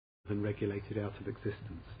and regulated out of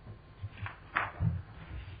existence.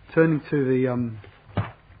 Turning to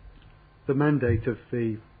the mandate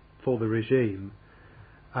for the regime,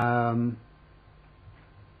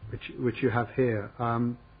 which you have here.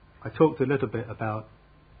 I talked a little bit about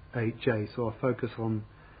 8J, so I'll focus on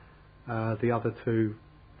the other two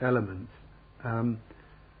elements.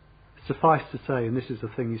 Suffice to say, and this is the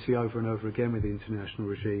thing you see over and over again with the international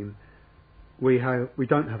regime, we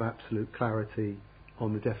don't have absolute clarity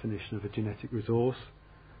on the definition of a genetic resource,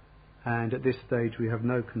 and at this stage we have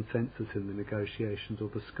no consensus in the negotiations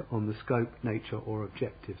on the scope, nature or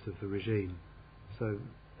objectives of the regime. So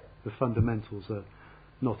the fundamentals are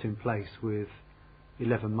not in place with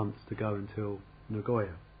 11 months to go until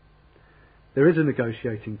Nagoya. There is a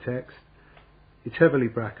negotiating text. It's heavily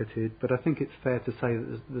bracketed, but I think it's fair to say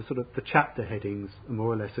that the chapter headings are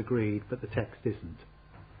more or less agreed, but the text isn't.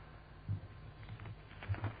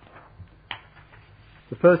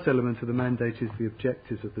 The first element of the mandate is the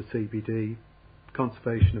objectives of the CBD: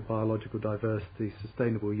 conservation of biological diversity,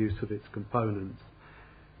 sustainable use of its components,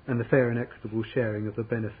 and the fair and equitable sharing of the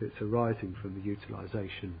benefits arising from the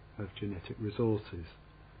utilisation of genetic resources.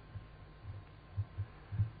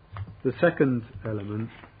 The second element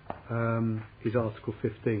is Article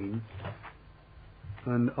 15,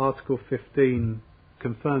 and Article 15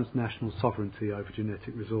 confirms national sovereignty over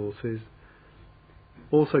genetic resources,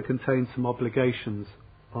 also contains some obligations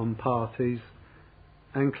on parties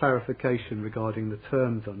and clarification regarding the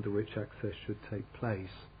terms under which access should take place,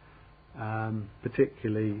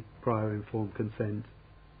 particularly prior informed consent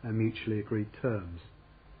and mutually agreed terms.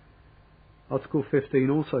 Article 15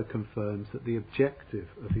 also confirms that the objective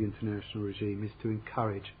of the international regime is to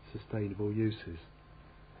encourage sustainable uses,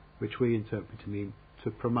 which we interpret to mean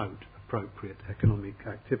to promote appropriate economic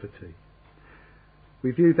activity.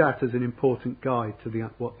 We view that as an important guide to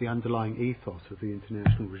what the underlying ethos of the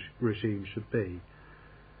international regime should be,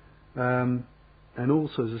 and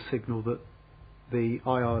also as a signal that the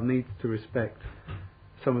IR needs to respect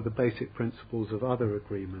some of the basic principles of other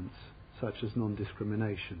agreements, such as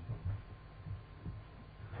non-discrimination.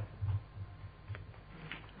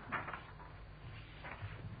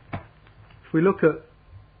 If we look at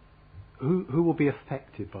who will be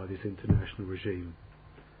affected by this international regime,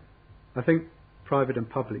 I think private and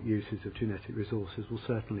public uses of genetic resources will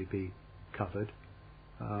certainly be covered.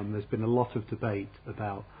 There's been a lot of debate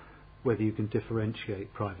about whether you can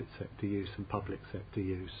differentiate private sector use and public sector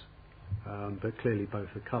use, but clearly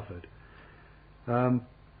both are covered.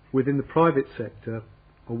 Within the private sector,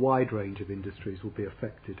 a wide range of industries will be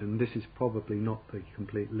affected, and this is probably not the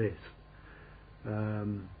complete list.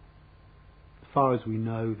 As far as we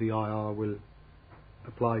know, the IR will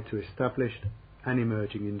apply to established and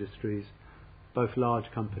emerging industries, both large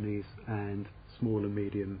companies and small and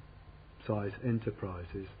medium-sized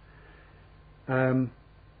enterprises.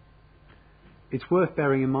 It's worth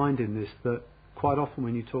bearing in mind in this that quite often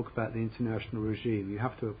when you talk about the international regime, you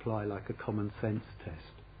have to apply like a common sense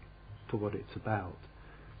test to what it's about.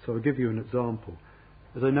 So I'll give you an example.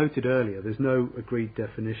 As I noted earlier, there's no agreed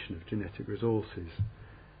definition of genetic resources.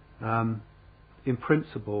 In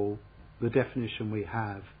principle, the definition we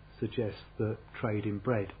have suggests that trade in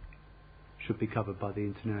bread should be covered by the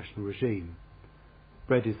international regime.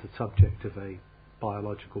 Bread is the subject of a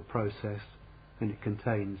biological process and it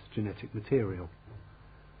contains genetic material.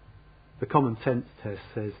 The common sense test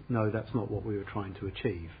says, no, that's not what we were trying to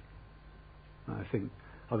achieve. I think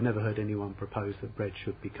I've never heard anyone propose that bread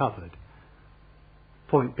should be covered.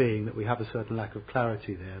 Point being that we have a certain lack of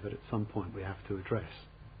clarity there that at some point we have to address.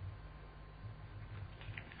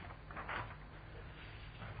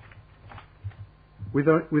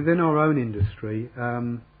 Within our own industry,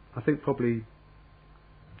 I think probably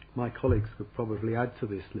my colleagues could probably add to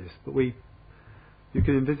this list, but you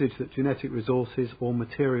can envisage that genetic resources or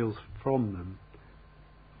materials from them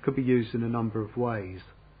could be used in a number of ways.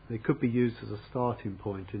 They could be used as a starting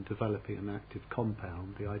point in developing an active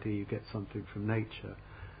compound. The idea you get something from nature,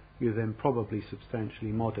 you then probably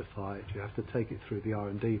substantially modify it. You have to take it through the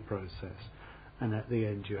R&D process, and at the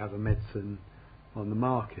end you have a medicine on the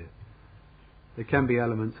market. There can be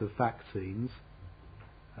elements of vaccines.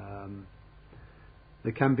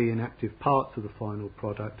 They can be inactive parts of the final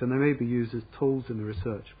product, and they may be used as tools in the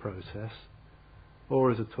research process or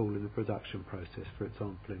as a tool in the production process, for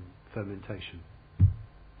example in fermentation,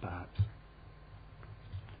 perhaps.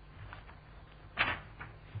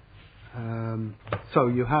 So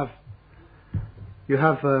you have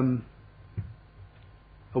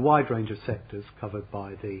a wide range of sectors covered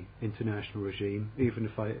by the international regime. Even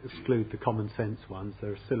if I exclude the common sense ones,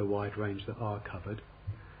 there is still a wide range that are covered.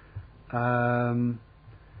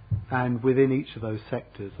 And within each of those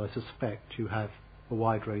sectors, I suspect you have a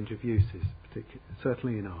wide range of uses,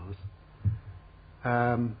 certainly in ours.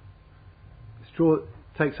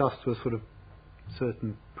 Takes us to a sort of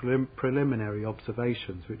certain preliminary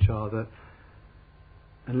observations, which are that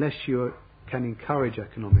unless you can encourage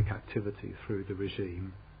economic activity through the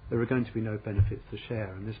regime, there are going to be no benefits to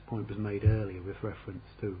share. And this point was made earlier with reference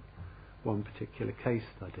to one particular case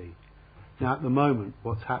study. Now, at the moment,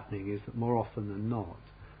 what's happening is that more often than not,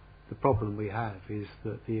 the problem we have is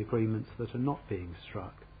that the agreements that are not being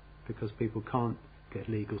struck, because people can't get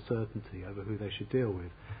legal certainty over who they should deal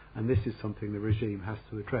with. And this is something the regime has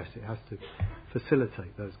to address. It has to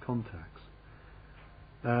facilitate those contacts.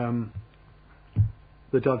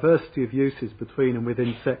 The diversity of uses between and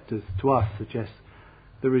within sectors to us suggests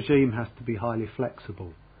the regime has to be highly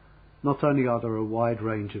flexible. Not only are there a wide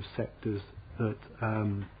range of sectors that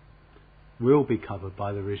will be covered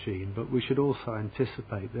by the regime, but we should also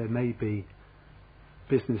anticipate there may be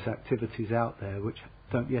business activities out there which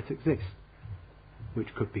don't yet exist,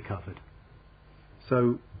 which could be covered.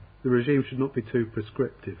 So the regime should not be too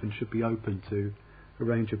prescriptive and should be open to a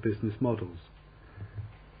range of business models.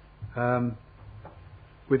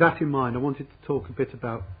 With that in mind, I wanted to talk a bit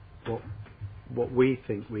about what we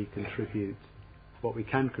think we contribute, what we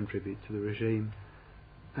can contribute to the regime,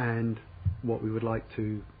 and what we would like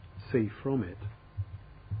to see from it.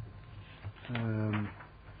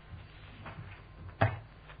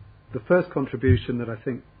 The first contribution that I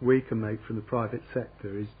think we can make from the private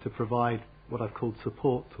sector is to provide what I've called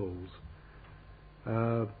support tools. There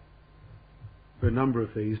are a number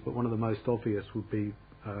of these, but one of the most obvious would be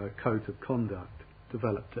codes of conduct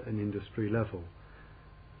developed at an industry level.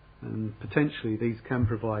 And potentially these can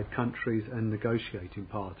provide countries and negotiating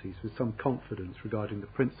parties with some confidence regarding the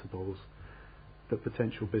principles that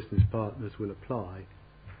potential business partners will apply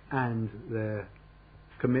and their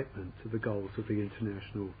commitment to the goals of the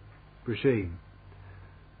international regime.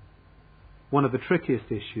 One of the trickiest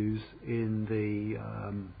issues in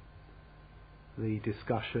the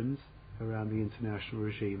discussions around the international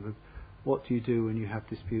regime of what do you do when you have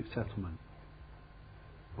dispute settlement,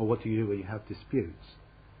 or what do you do when you have disputes,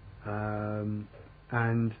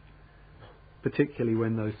 and particularly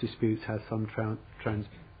when those disputes have some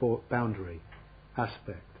transport boundary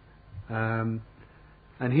aspect. And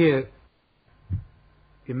here,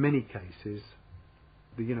 in many cases,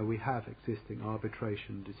 we have existing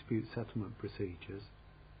arbitration dispute settlement procedures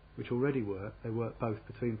which already work. They work both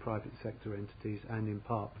between private sector entities and in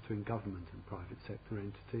part between government and private sector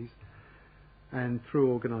entities. And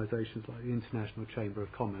through organisations like the International Chamber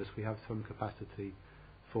of Commerce, we have some capacity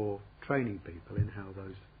for training people in how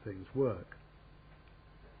those things work.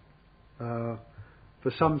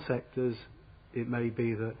 For some sectors, it may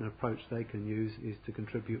be that an approach they can use is to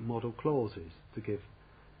contribute model clauses to give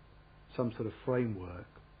some sort of framework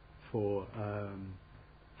for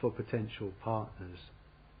potential partners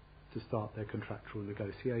to start their contractual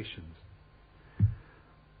negotiations.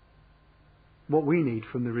 What we need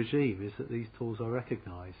from the regime is that these tools are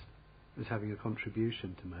recognised as having a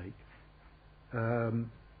contribution to make,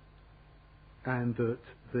 and that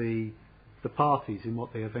the parties in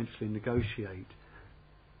what they eventually negotiate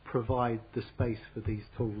provide the space for these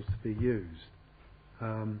tools to be used.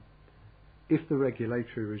 If the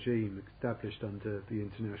regulatory regime established under the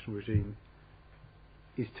international regime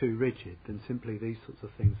is too rigid, then simply these sorts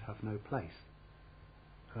of things have no place.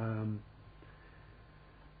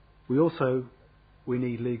 We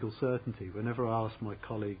need legal certainty. Whenever I ask my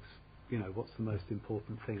colleagues, what's the most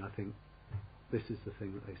important thing, I think this is the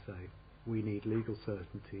thing that they say. We need legal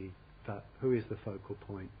certainty that who is the focal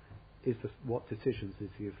point, what decisions is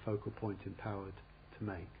the focal point empowered to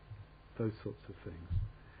make, those sorts of things.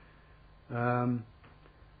 And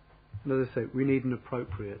as I say, we need an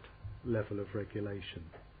appropriate level of regulation.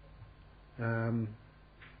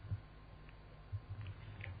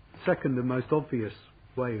 Second, the most obvious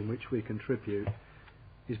way in which we contribute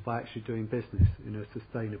is by actually doing business in a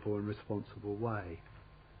sustainable and responsible way.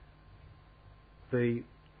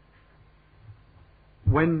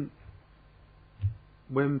 When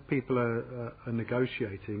people are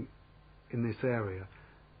negotiating in this area,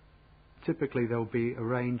 typically there will be a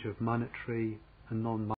range of monetary and non-monetary